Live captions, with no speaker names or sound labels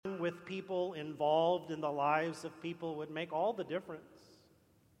with people involved in the lives of people would make all the difference.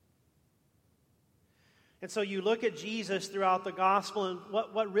 And so you look at Jesus throughout the gospel, and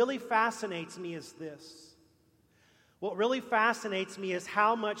what really fascinates me is this. What really fascinates me is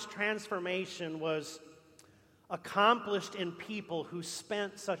how much transformation was accomplished in people who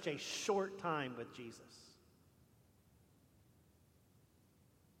spent such a short time with Jesus.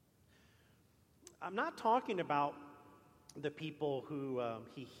 I'm not talking about the people who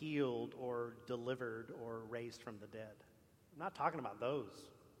he healed or delivered or raised from the dead. I'm not talking about those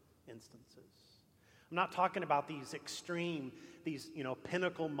instances. I'm not talking about these extreme,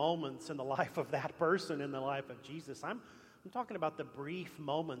 pinnacle moments in the life of that person, in the life of Jesus. I'm talking about the brief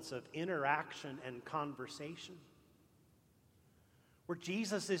moments of interaction and conversation where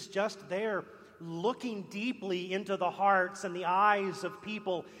Jesus is just there looking deeply into the hearts and the eyes of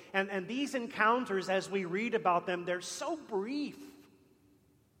people. And these encounters, as we read about them, they're so brief,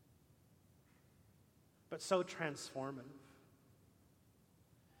 but so transformative.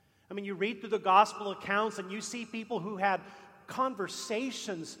 I mean, you read through the gospel accounts and you see people who had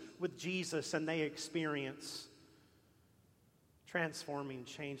conversations with Jesus and they experience transforming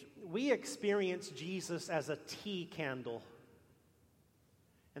change. We experience Jesus as a tea candle,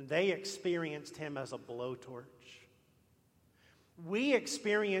 and they experienced him as a blowtorch. We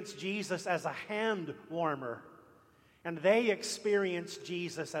experience Jesus as a hand warmer, and they experienced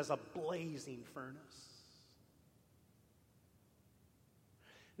Jesus as a blazing furnace.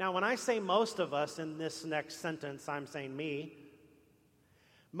 Now, when I say most of us in this next sentence, I'm saying me.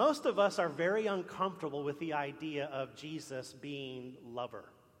 Most of us are very uncomfortable with the idea of Jesus being lover.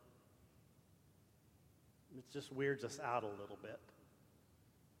 It just weirds us out a little bit.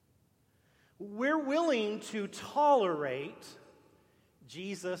 We're willing to tolerate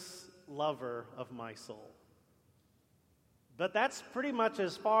Jesus, lover of my soul. But that's pretty much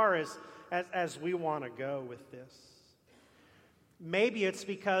as far as we want to go with this. Maybe it's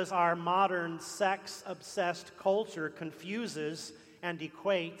because our modern sex-obsessed culture confuses and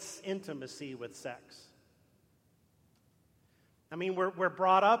equates intimacy with sex. I mean, we're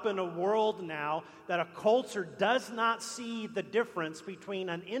brought up in a world now that a culture does not see the difference between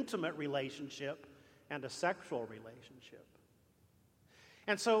an intimate relationship and a sexual relationship.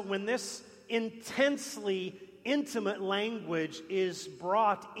 And so when this intensely intimate language is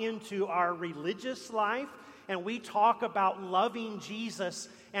brought into our religious life, and we talk about loving Jesus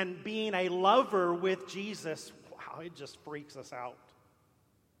and being a lover with Jesus, wow, it just freaks us out.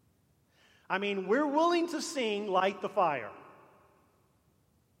 I mean, we're willing to sing Light the Fire,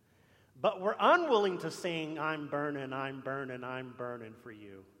 but we're unwilling to sing I'm burning, I'm burning, I'm burning for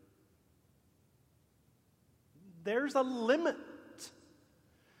you. There's a limit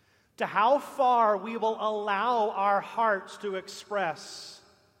to how far we will allow our hearts to express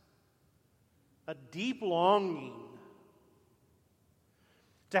a deep longing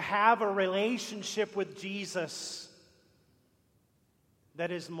to have a relationship with Jesus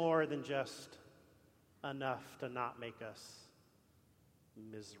that is more than just enough to not make us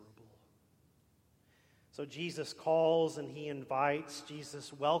miserable. So Jesus calls and he invites,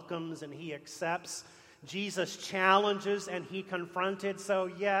 Jesus welcomes and he accepts, Jesus challenges and he confronted. So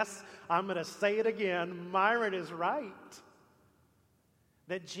yes, I'm going to say it again, Myron is right.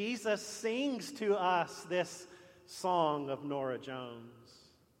 That Jesus sings to us this song of Norah Jones.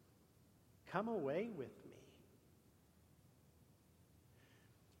 Come away with me.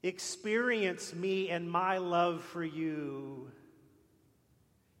 Experience me and my love for you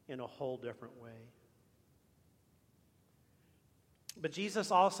in a whole different way. But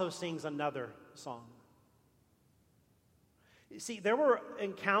Jesus also sings another song. You see, there were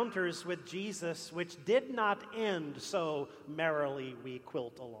encounters with Jesus which did not end so merrily we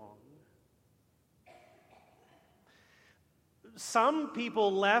quilt along. Some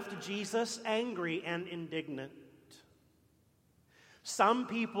people left Jesus angry and indignant. Some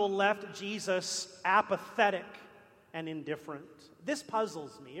people left Jesus apathetic and indifferent. This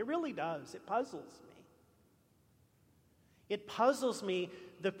puzzles me. It really does. It puzzles me. It puzzles me,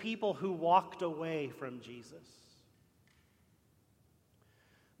 the people who walked away from Jesus.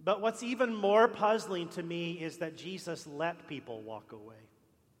 But what's even more puzzling to me is that Jesus let people walk away.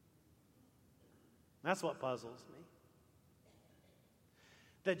 That's what puzzles me.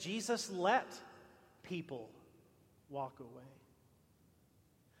 That Jesus let people walk away.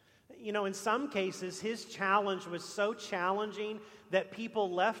 You know, in some cases, his challenge was so challenging that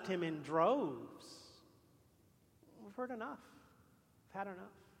people left him in droves. We've heard enough. We've had enough.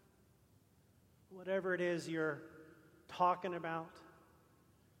 Whatever it is you're talking about,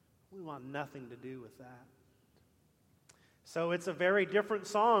 we want nothing to do with that. So it's a very different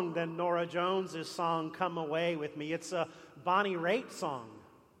song than Norah Jones's song, Come Away With Me. It's a Bonnie Raitt song.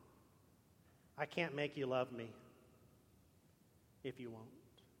 I can't make you love me if you won't.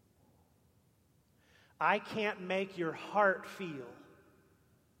 I can't make your heart feel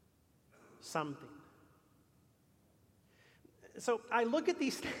something. So I look at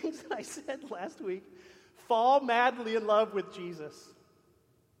these things that I said last week. Fall madly in love with Jesus.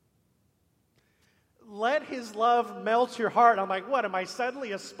 Let his love melt your heart. I'm like, what, am I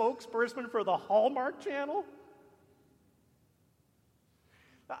suddenly a spokesperson for the Hallmark Channel?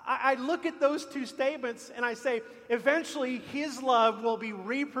 I look at those two statements and I say, eventually his love will be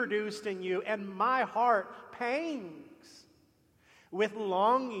reproduced in you, and my heart pangs with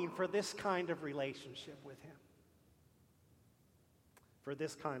longing for this kind of relationship with him, for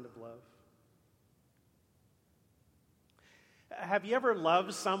this kind of love. Have you ever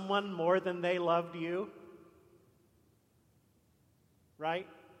loved someone more than they loved you? Right?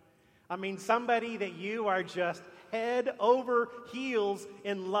 I mean, somebody that you are just head over heels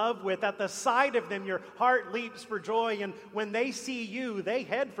in love with. At the sight of them, your heart leaps for joy, and when they see you, they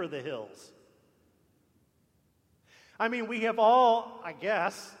head for the hills. I mean, we have all, I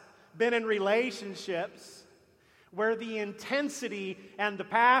guess, been in relationships where the intensity and the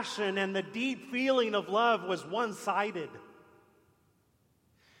passion and the deep feeling of love was one-sided.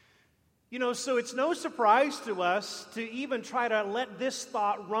 You know, so it's no surprise to us to even try to let this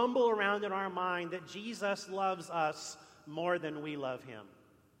thought rumble around in our mind that Jesus loves us more than we love him.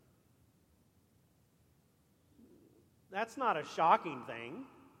 That's not a shocking thing,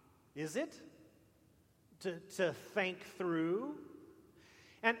 is it? To think through.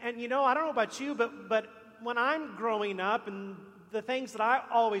 And you know, I don't know about you, but when I'm growing up and the things that I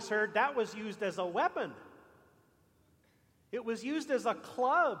always heard, that was used as a weapon. It was used as a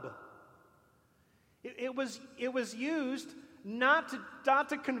club. It was used not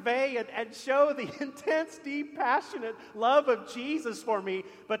to convey and show the intense, deep, passionate love of Jesus for me,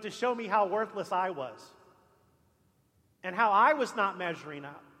 but to show me how worthless I was and how I was not measuring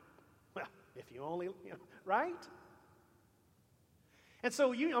up. Well, if you only, right? And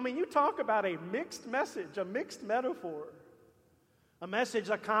so you talk about a mixed message, a mixed metaphor, a message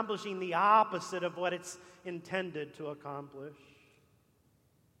accomplishing the opposite of what it's intended to accomplish.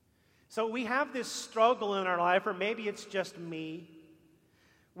 So we have this struggle in our life, or maybe it's just me,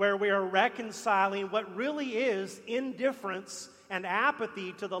 where we are reconciling what really is indifference and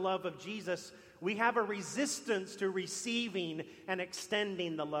apathy to the love of Jesus. We have a resistance to receiving and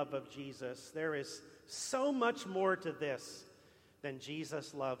extending the love of Jesus. There is so much more to this than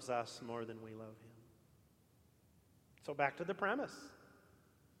Jesus loves us more than we love him. So back to the premise.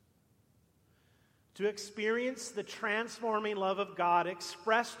 To experience the transforming love of God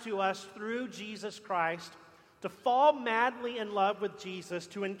expressed to us through Jesus Christ, to fall madly in love with Jesus,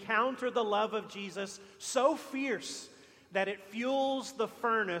 to encounter the love of Jesus so fierce that it fuels the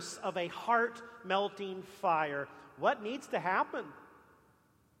furnace of a heart-melting fire. What needs to happen?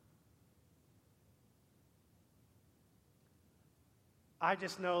 I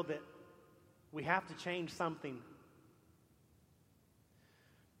just know that we have to change something.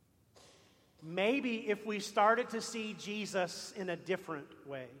 Maybe if we started to see Jesus in a different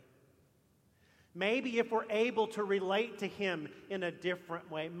way. Maybe if we're able to relate to him in a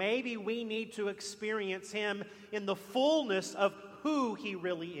different way. Maybe we need to experience him in the fullness of who he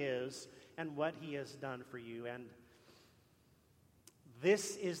really is and what he has done for you. And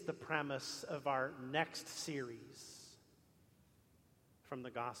this is the premise of our next series from the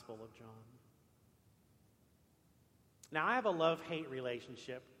Gospel of John. Now, I have a love-hate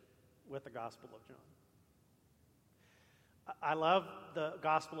relationship with the Gospel of John. I love the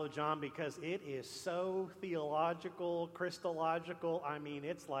Gospel of John because it is so theological, Christological. I mean,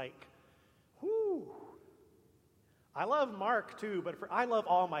 it's like, whoo. I love Mark too, but I love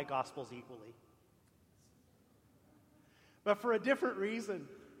all my Gospels equally. But for a different reason.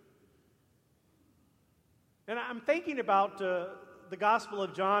 And I'm thinking about the Gospel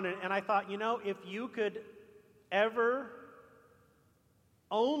of John, and I thought, if you could ever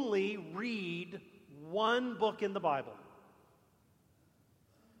only read one book in the Bible,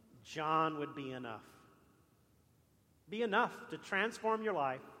 John would be enough. Be enough to transform your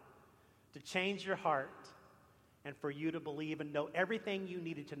life, to change your heart, and for you to believe and know everything you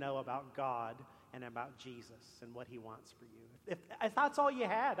needed to know about God and about Jesus and what he wants for you. If that's all you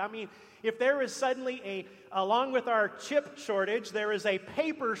had. I mean, if there is suddenly along with our chip shortage, there is a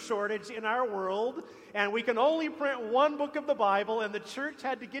paper shortage in our world, and we can only print one book of the Bible, and the church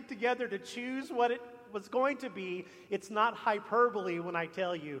had to get together to choose what it was going to be, it's not hyperbole when I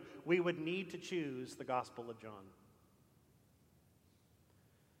tell you we would need to choose the Gospel of John.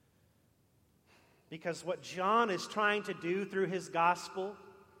 Because what John is trying to do through his gospel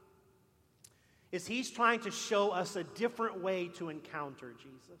is he's trying to show us a different way to encounter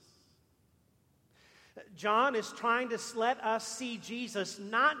Jesus. John is trying to let us see Jesus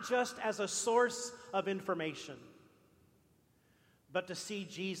not just as a source of information, but to see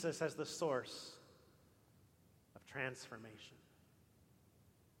Jesus as the source of transformation.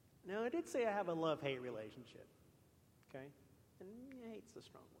 Now, I did say I have a love-hate relationship, okay? And hate's a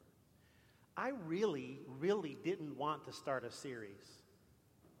strong word. I really, really didn't want to start a series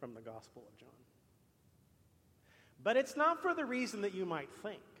from the Gospel of John. But it's not for the reason that you might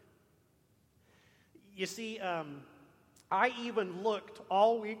think. You see, I even looked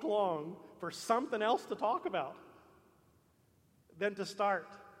all week long for something else to talk about than to start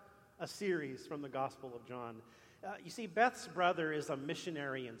a series from the Gospel of John. You see, Beth's brother is a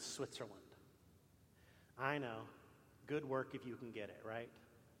missionary in Switzerland. I know. Good work if you can get it, right?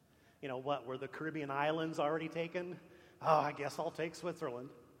 You know what, were the Caribbean islands already taken? Oh, I guess I'll take Switzerland.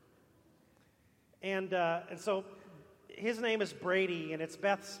 And so his name is Brady, and it's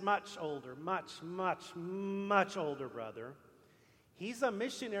Beth's much older brother. He's a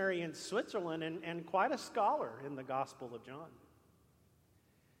missionary in Switzerland and quite a scholar in the Gospel of John.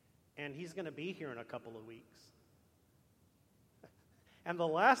 And he's going to be here in a couple of weeks. And the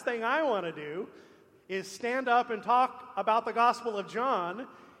last thing I want to do is stand up and talk about the Gospel of John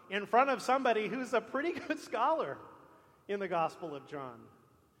in front of somebody who's a pretty good scholar in the Gospel of John.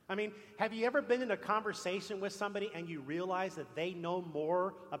 I mean, have you ever been in a conversation with somebody and you realize that they know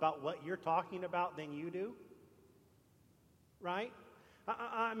more about what you're talking about than you do? Right?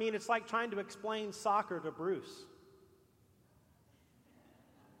 I mean, it's like trying to explain soccer to Bruce.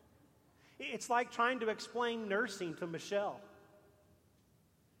 It's like trying to explain nursing to Michelle.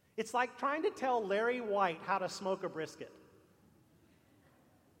 It's like trying to tell Larry White how to smoke a brisket.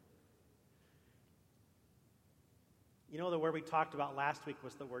 You know, the word we talked about last week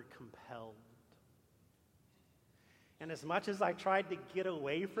was the word compelled. And as much as I tried to get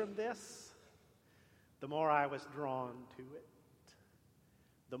away from this, the more I was drawn to it.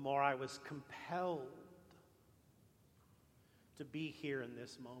 The more I was compelled to be here in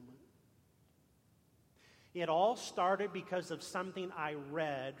this moment. It all started because of something I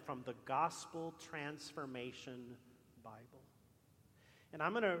read from the Gospel Transformation Bible. And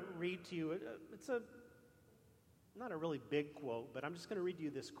I'm going to read to you, it's not a really big quote, but I'm just going to read you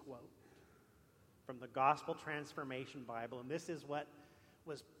this quote from the Gospel Transformation Bible. And this is what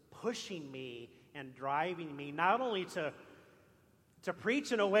was pushing me and driving me not only to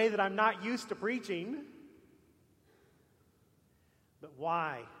preach in a way that I'm not used to preaching, but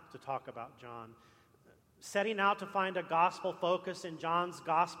why to talk about John. Setting out to find a gospel focus in John's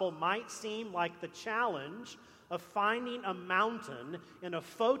gospel might seem like the challenge of finding a mountain in a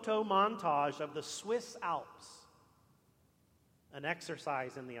photo montage of the Swiss Alps. An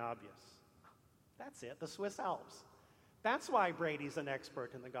exercise in the obvious. That's it, the Swiss Alps. That's why Brady's an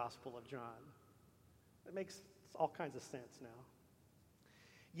expert in the Gospel of John. It makes all kinds of sense now.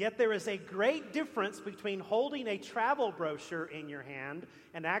 Yet there is a great difference between holding a travel brochure in your hand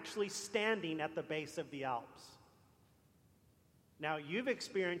and actually standing at the base of the Alps. Now, you've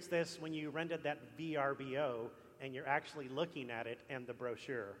experienced this when you rented that VRBO and you're actually looking at it and the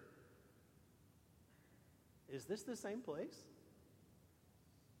brochure. Is this the same place?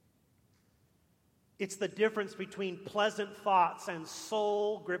 It's the difference between pleasant thoughts and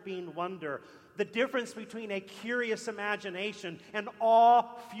soul-gripping wonder. The difference between a curious imagination and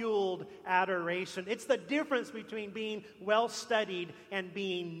awe-fueled adoration. It's the difference between being well-studied and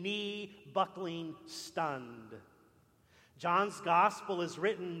being knee-buckling stunned. John's gospel is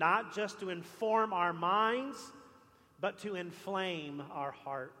written not just to inform our minds, but to inflame our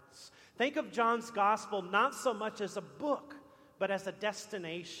hearts. Think of John's gospel not so much as a book, but as a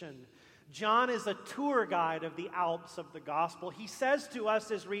destination. John is a tour guide of the Alps of the gospel. He says to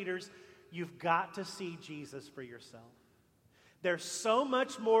us as readers, you've got to see Jesus for yourself. There's so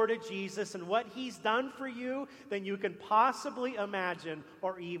much more to Jesus and what he's done for you than you can possibly imagine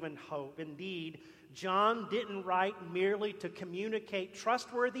or even hope. Indeed, John didn't write merely to communicate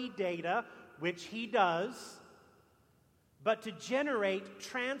trustworthy data, which he does, but to generate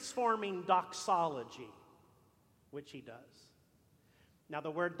transforming doxology, which he does. Now,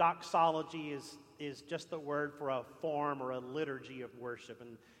 the word doxology is just the word for a form or a liturgy of worship.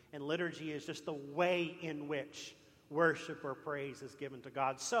 And liturgy is just the way in which worship or praise is given to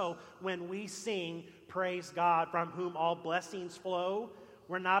God. So, when we sing, praise God, from whom all blessings flow,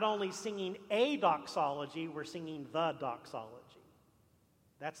 we're not only singing a doxology, we're singing the doxology.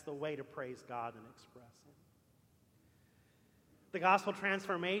 That's the way to praise God and express Him. The Gospel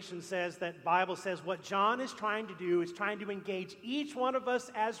Transformation says that Bible says what John is trying to do is trying to engage each one of us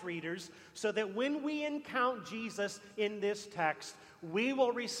as readers so that when we encounter Jesus in this text, we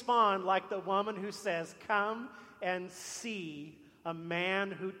will respond like the woman who says, "Come and see a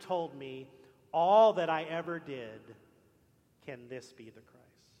man who told me all that I ever did. Can this be the Christ?"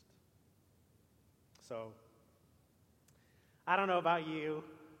 So, I don't know about you,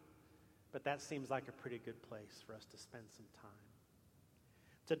 but that seems like a pretty good place for us to spend some time.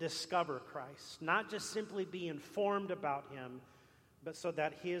 To discover Christ, not just simply be informed about him, but so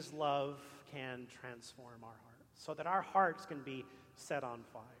that his love can transform our hearts, so that our hearts can be set on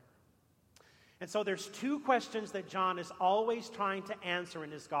fire. And so there's two questions that John is always trying to answer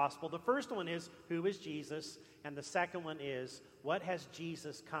in his gospel. The first one is, who is Jesus? And the second one is, what has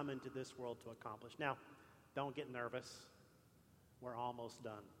Jesus come into this world to accomplish? Now, don't get nervous. We're almost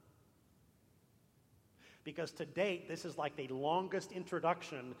done. Because to date, this is like the longest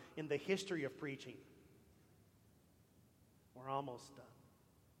introduction in the history of preaching. We're almost done.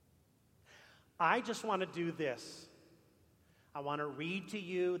 I just want to do this. I want to read to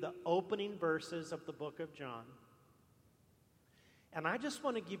you the opening verses of the book of John. And I just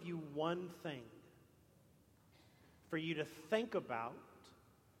want to give you one thing for you to think about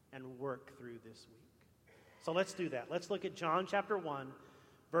and work through this week. So let's do that. Let's look at John chapter 1.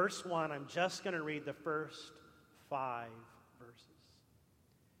 Verse 1, I'm just going to read the first 5 verses.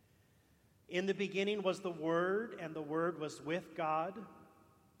 In the beginning was the Word, and the Word was with God,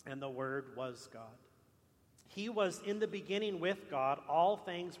 and the Word was God. He was in the beginning with God. All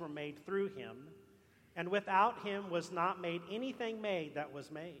things were made through him, and without him was not made anything made that was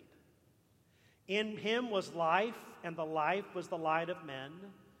made. In him was life, and the life was the light of men.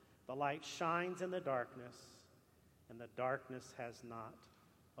 The light shines in the darkness, and the darkness has not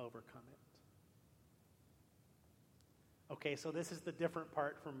overcome it. Okay, so this is the different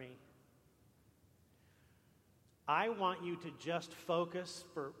part for me. I want you to just focus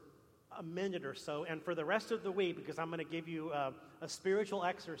for a minute or so, and for the rest of the week, because I'm going to give you a spiritual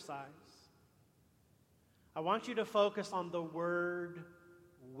exercise, I want you to focus on the word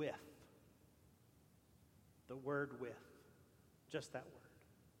with. The word with. Just that word.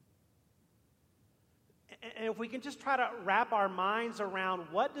 And if we can just try to wrap our minds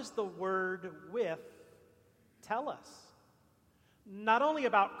around what does the word with tell us? Not only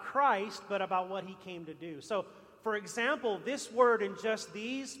about Christ, but about what he came to do. So, for example, this word in just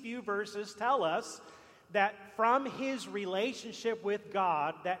these few verses tell us that from his relationship with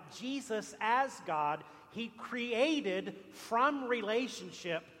God, that Jesus as God, he created from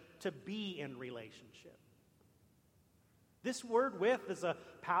relationship to be in relationship. This word with is a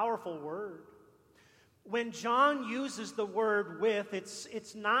powerful word. When John uses the word with,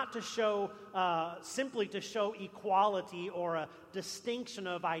 it's not to show simply to show equality or a distinction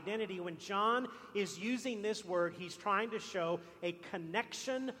of identity. When John is using this word, he's trying to show a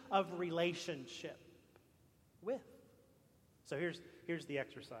connection of relationship with. So here's the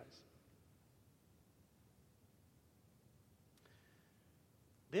exercise.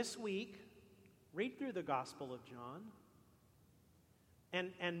 This week, read through the Gospel of John.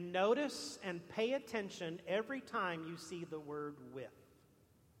 And notice and pay attention every time you see the word with.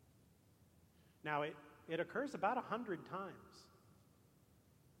 Now, it occurs about 100 times.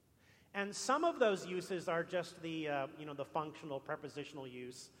 And some of those uses are just the functional prepositional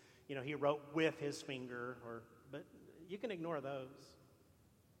use. He wrote with his finger, but you can ignore those.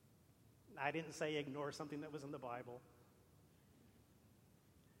 I didn't say ignore something that was in the Bible.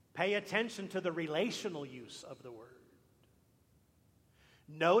 Pay attention to the relational use of the word.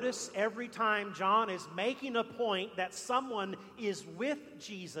 Notice every time John is making a point that someone is with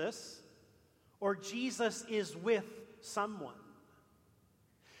Jesus or Jesus is with someone.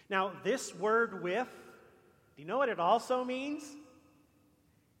 Now, this word with, do you know what it also means?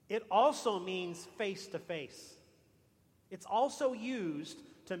 It also means face to face. It's also used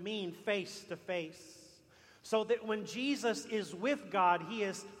to mean face to face. So that when Jesus is with God, he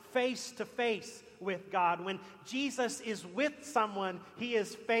is face to face with God. When Jesus is with someone, he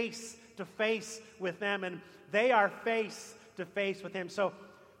is face to face with them, and they are face to face with him. So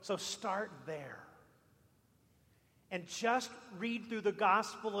start there. And just read through the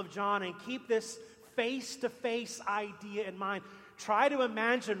Gospel of John and keep this face-to-face idea in mind. Try to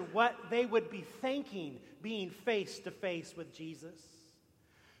imagine what they would be thinking being face-to-face with Jesus.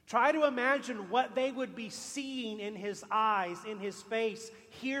 Try to imagine what they would be seeing in his eyes, in his face,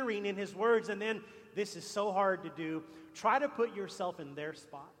 hearing in his words, and then, this is so hard to do, try to put yourself in their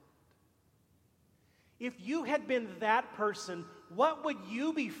spot. If you had been that person, what would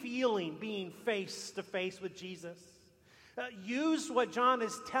you be feeling being face to face with Jesus? Use what John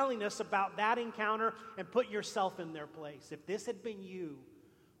is telling us about that encounter and put yourself in their place. If this had been you,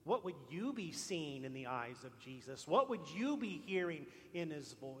 what would you be seeing in the eyes of Jesus? What would you be hearing in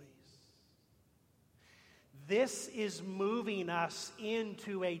his voice? This is moving us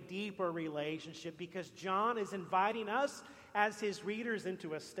into a deeper relationship because John is inviting us as his readers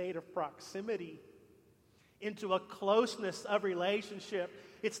into a state of proximity, into a closeness of relationship.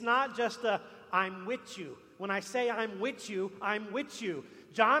 It's not just a, I'm with you. When I say I'm with you, I'm with you.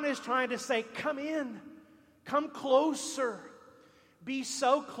 John is trying to say, come in, come closer. Be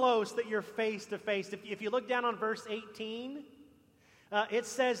so close that you're face to face. If you look down on verse 18, it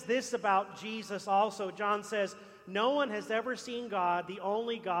says this about Jesus also. John says, no one has ever seen God, the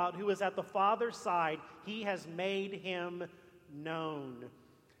only God who is at the Father's side. He has made him known.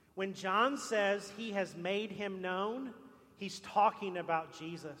 When John says he has made him known, he's talking about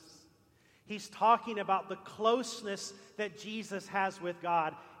Jesus. He's talking about the closeness that Jesus has with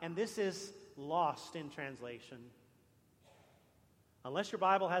God. And this is lost in translation. Unless your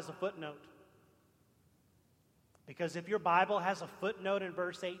Bible has a footnote. Because if your Bible has a footnote in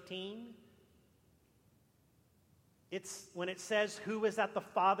verse 18, it's when it says who is at the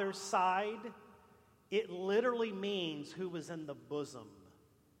Father's side, it literally means who was in the bosom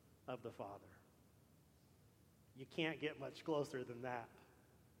of the Father. You can't get much closer than that.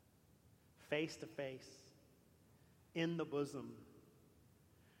 Face to face, in the bosom.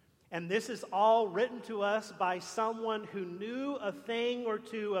 And this is all written to us by someone who knew a thing or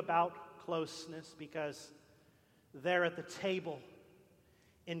two about closeness, because they're at the table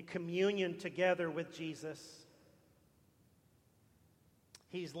in communion together with Jesus.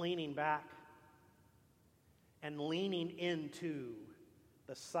 He's leaning back and leaning into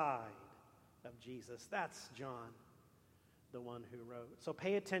the side of Jesus. That's John, the one who wrote. So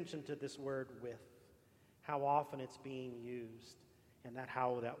pay attention to this word with, how often it's being used, and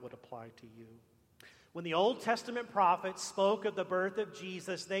how that would apply to you. When the Old Testament prophets spoke of the birth of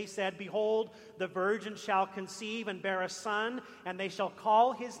Jesus, they said, behold, the virgin shall conceive and bear a son, and they shall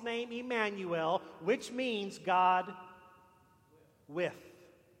call his name Emmanuel, which means God with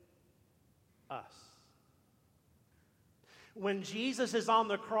us. When Jesus is on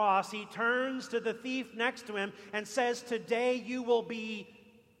the cross, he turns to the thief next to him and says, today you will be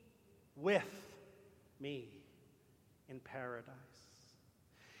with me in paradise.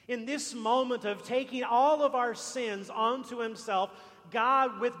 In this moment of taking all of our sins onto himself,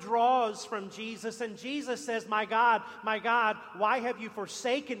 God withdraws from Jesus, and Jesus says, my God, why have you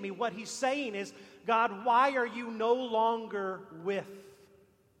forsaken me? What he's saying is, God, why are you no longer with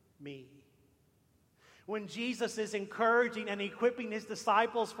me? When Jesus is encouraging and equipping his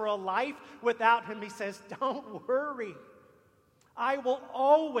disciples for a life without him, he says, don't worry. I will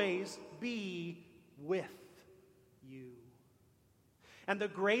always be with you. And the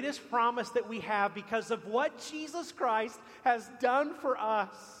greatest promise that we have because of what Jesus Christ has done for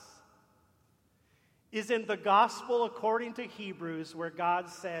us is in the gospel according to Hebrews, where God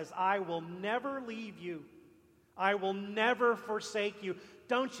says, I will never leave you. I will never forsake you.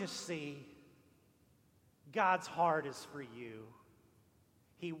 Don't you see? God's heart is for you.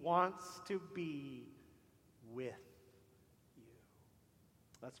 He wants to be with you.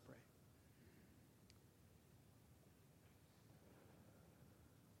 Let's pray.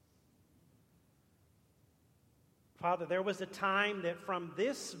 Father, there was a time that from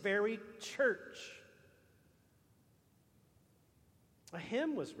this very church, a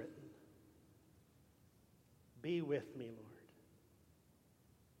hymn was written. Be with me, Lord.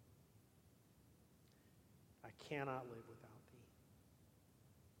 I cannot live without thee.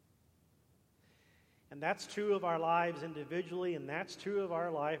 And that's true of our lives individually, and that's true of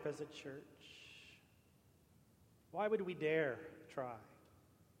our life as a church. Why would we dare try,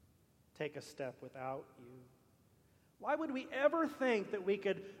 take a step without you? Why would we ever think that we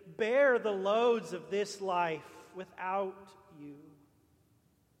could bear the loads of this life without you?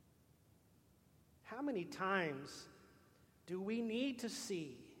 How many times do we need to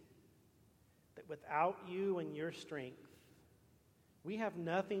see that without you and your strength, we have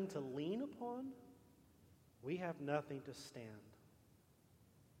nothing to lean upon, we have nothing to stand?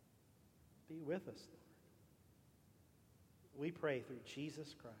 Be with us, Lord. We pray through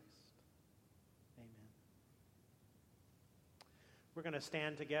Jesus Christ. We're going to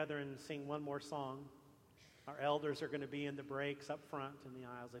stand together and sing one more song. Our elders are going to be in the breaks up front in the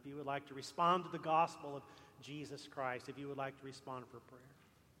aisles. If you would like to respond to the gospel of Jesus Christ, if you would like to respond for prayer,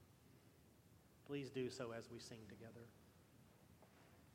 please do so as we sing together.